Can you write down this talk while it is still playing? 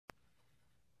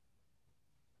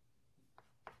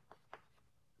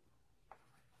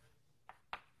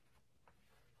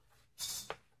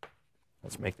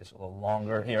Let's make this a little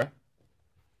longer here.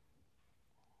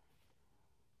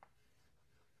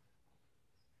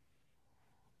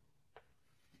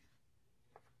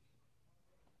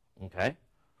 Okay.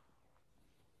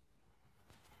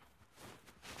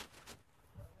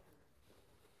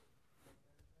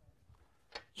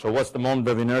 So what's the moment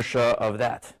of inertia of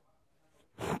that?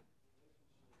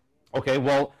 Okay,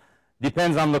 well,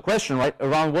 depends on the question, right?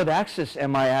 Around what axis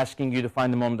am I asking you to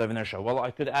find the moment of inertia? Well,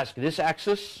 I could ask this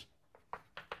axis.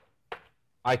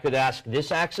 I could ask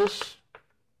this axis.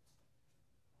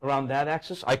 Around that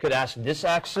axis. I could ask this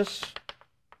axis.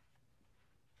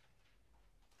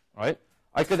 Right?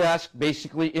 I could ask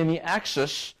basically any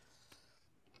axis,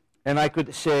 and I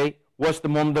could say, what's the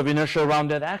moment of inertia around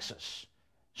that axis?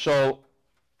 So,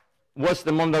 what's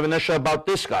the moment of inertia about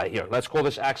this guy here? Let's call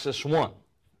this axis 1.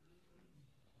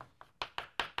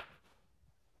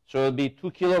 So it would be 2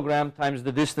 kilograms times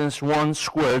the distance 1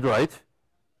 squared, right?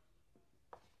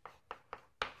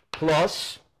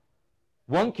 Plus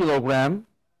 1 kilogram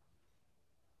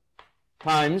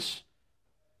times,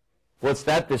 what's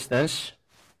that distance?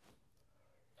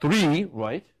 3,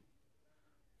 right?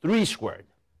 3 squared.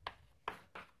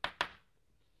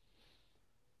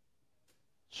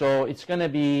 So it's going to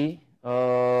be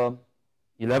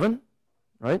 11,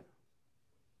 right?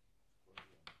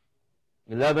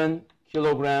 11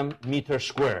 kilogram meter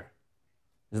square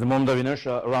is the moment of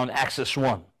inertia around axis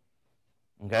 1.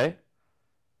 Okay?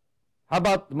 How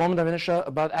about the moment of inertia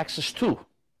about axis 2?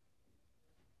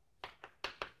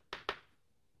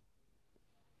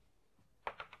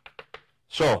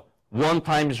 So 1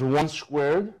 times 1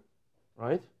 squared,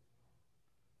 right?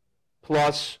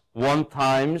 Plus 1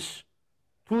 times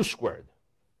 2 squared.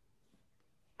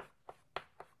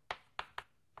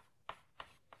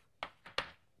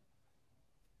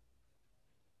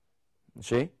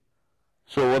 See?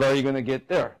 So what are you going to get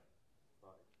there?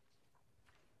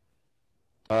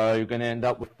 You're going to end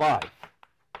up with 5.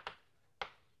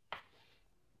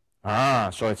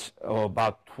 So it's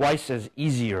about twice as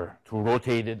easier to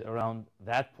rotate it around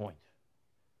that point.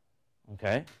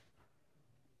 Okay?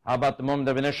 How about the moment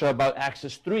of inertia about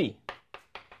axis 3?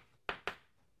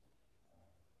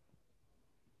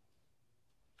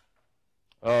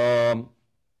 So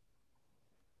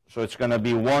it's going to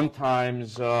be 1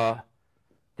 times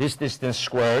this distance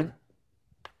squared,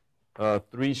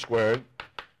 3 squared,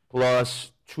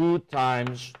 plus 2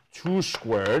 times 2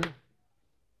 squared.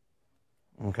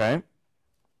 Okay?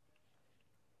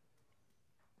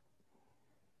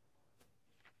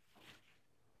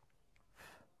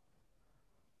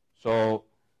 So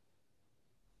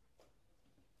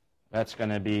that's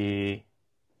going to be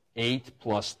 8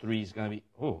 plus 3 is going to be,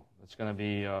 that's going to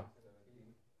be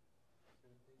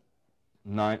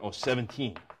 9 or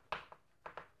 17.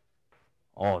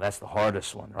 Oh, that's the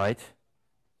hardest one, right?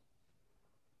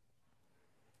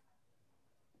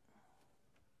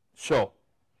 So,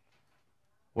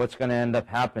 what's going to end up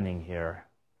happening here?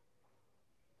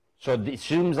 So it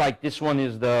seems like this one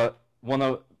is one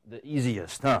of the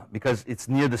easiest, huh? Because it's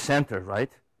near the center,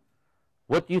 right?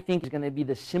 What do you think is going to be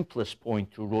the simplest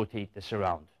point to rotate this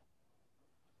around?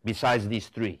 Besides these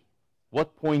 3.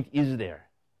 What point is there?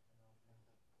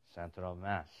 Center of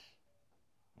mass.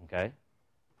 Okay?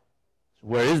 So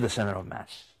where is the center of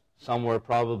mass? Somewhere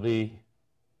probably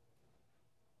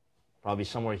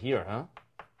somewhere here, huh?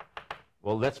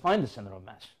 Well, let's find the center of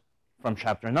mass from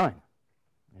chapter 9.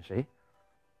 You see?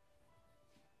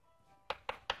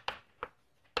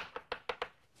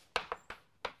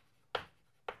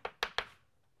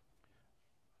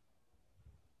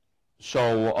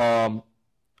 So I'm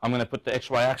going to put the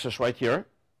xy axis right here.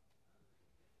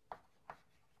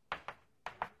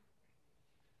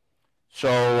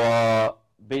 So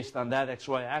based on that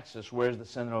xy axis, where's the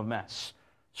center of mass?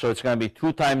 So it's going to be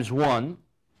 2 times 1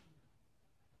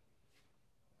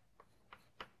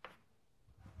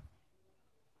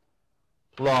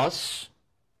 plus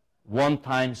 1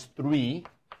 times 3,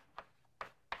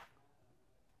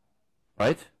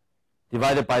 right?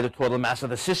 Divided by the total mass of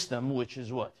the system, which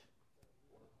is what?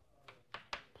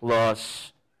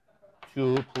 Plus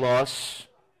 2 plus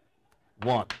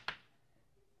 1.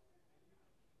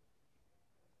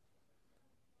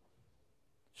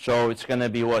 So it's going to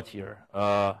be what here?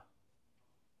 2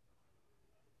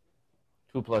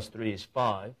 plus 3 is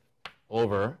 5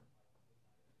 over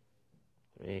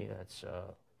 3, that's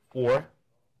 4.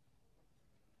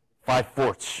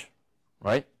 5/4,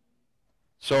 right?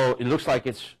 So it looks like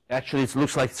it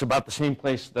looks like it's about the same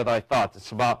place that I thought.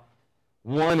 It's about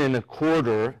 1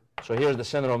 1/4. So here's the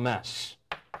center of mass.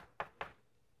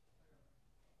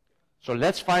 So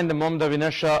let's find the moment of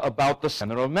inertia about the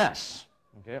center of mass.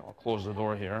 Okay, I'll close the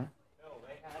door here.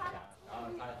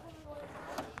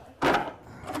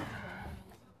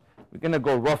 We're going to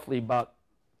go roughly about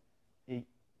 8,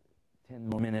 10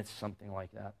 more minutes, something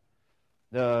like that.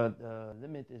 The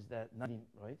limit is that 90,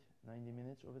 right? 90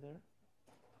 minutes over there?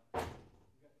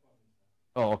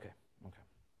 Oh, okay. Okay.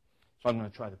 So I'm going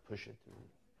to try to push it.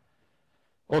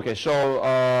 Okay, so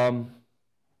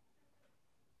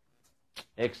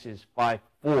x is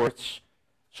 5/4.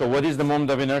 So what is the moment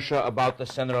of inertia about the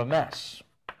center of mass?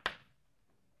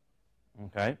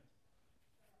 Okay.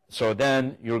 So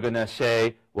then you're going to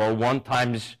say, well, 1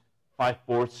 times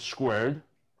 5/4 squared,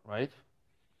 right?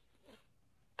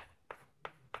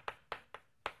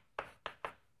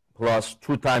 Plus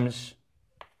 2 times,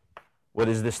 what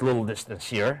is this little distance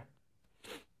here?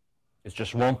 It's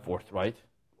just 1/4, right?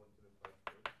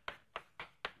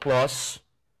 Plus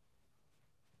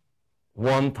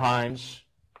 1 times,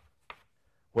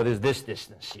 what is this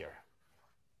distance here?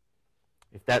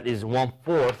 If that is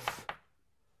 1/4,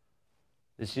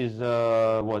 this is,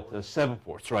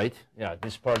 7/4, right? Yeah,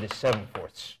 this part is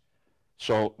 7/4.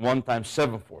 So 1 times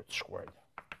 7/4 squared.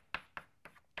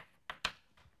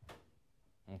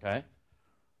 Okay?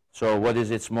 So what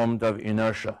is its moment of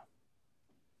inertia?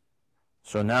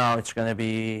 So now it's going to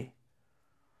be,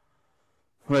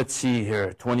 let's see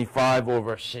here, 25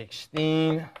 over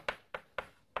 16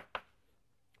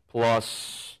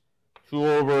 plus 2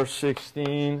 over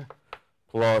 16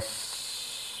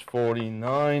 plus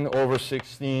 49 over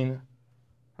 16.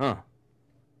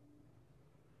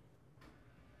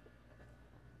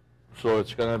 So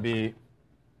it's going to be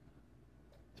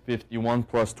 51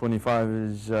 plus 25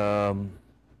 is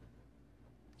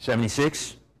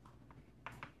 76.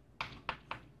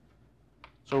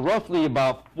 So roughly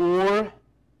about 4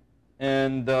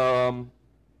 and 0.75.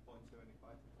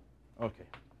 Okay.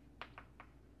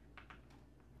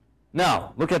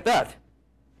 Now look at that,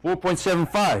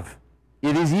 4.75.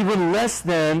 It is even less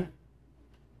than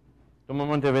the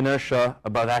moment of inertia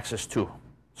about axis 2.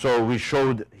 So we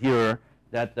showed here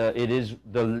that it is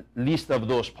the least of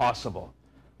those possible.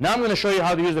 Now I'm going to show you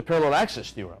how to use the parallel axis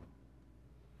theorem.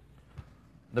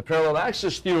 The parallel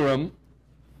axis theorem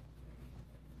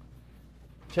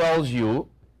tells you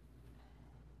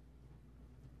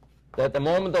that the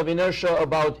moment of inertia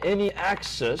about any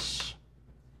axis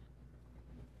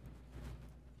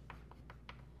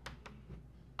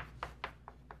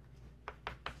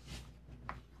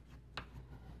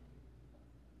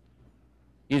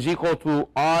is equal to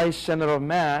I center of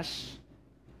mass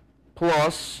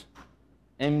plus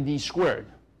md squared,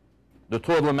 the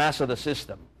total mass of the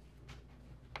system.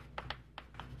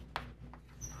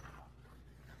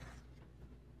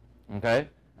 Okay,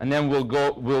 and then we'll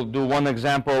do one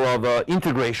example of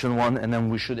integration one, and then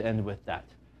we should end with that.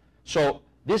 So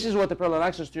this is what the parallel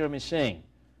axis theorem is saying.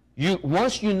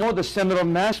 Once you know the center of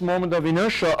mass moment of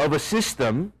inertia of a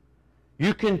system,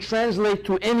 you can translate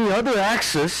to any other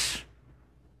axis.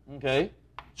 Okay,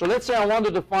 so let's say I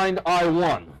wanted to find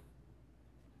I1.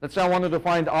 Let's say I wanted to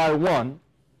find I1,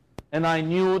 and I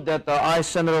knew that the I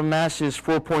center of mass is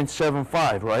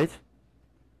 4.75, right?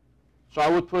 So I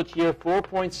would put here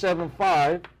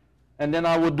 4.75, and then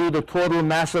I would do the total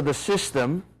mass of the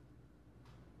system,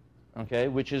 okay,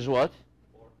 which is what?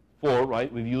 4,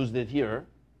 right? We've used it here.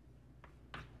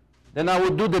 Then I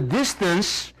would do the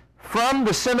distance from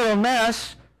the center of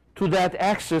mass to that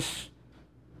axis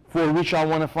for which I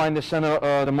want to find the center,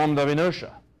 the moment of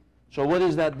inertia. So what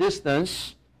is that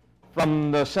distance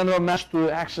from the center of mass to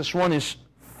axis 1 is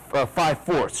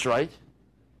 5/4, right?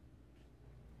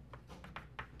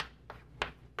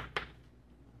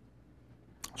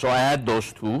 So I add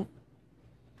those two,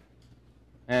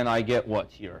 and I get what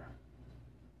here?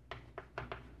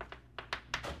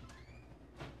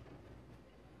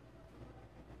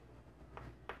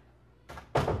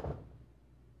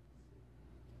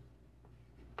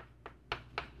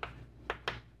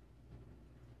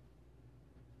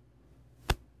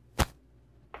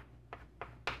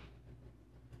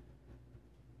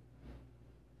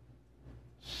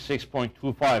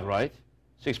 $6.25, right?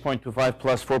 6.25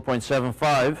 plus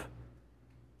 4.75,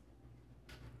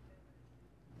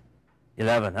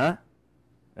 11, huh?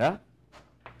 Yeah?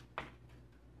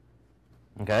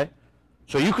 Okay.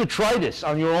 So you could try this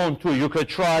on your own too. You could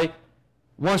try,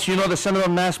 once you know the center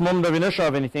of mass moment of inertia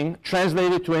of anything,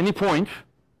 translate it to any point.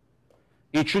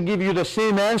 It should give you the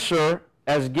same answer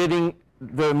as getting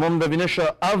the moment of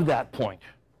inertia of that point.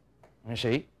 You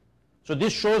see? So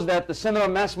this shows that the center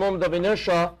of mass moment of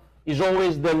inertia is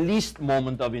always the least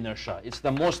moment of inertia. It's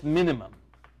the most minimum.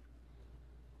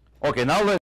 Okay, now let's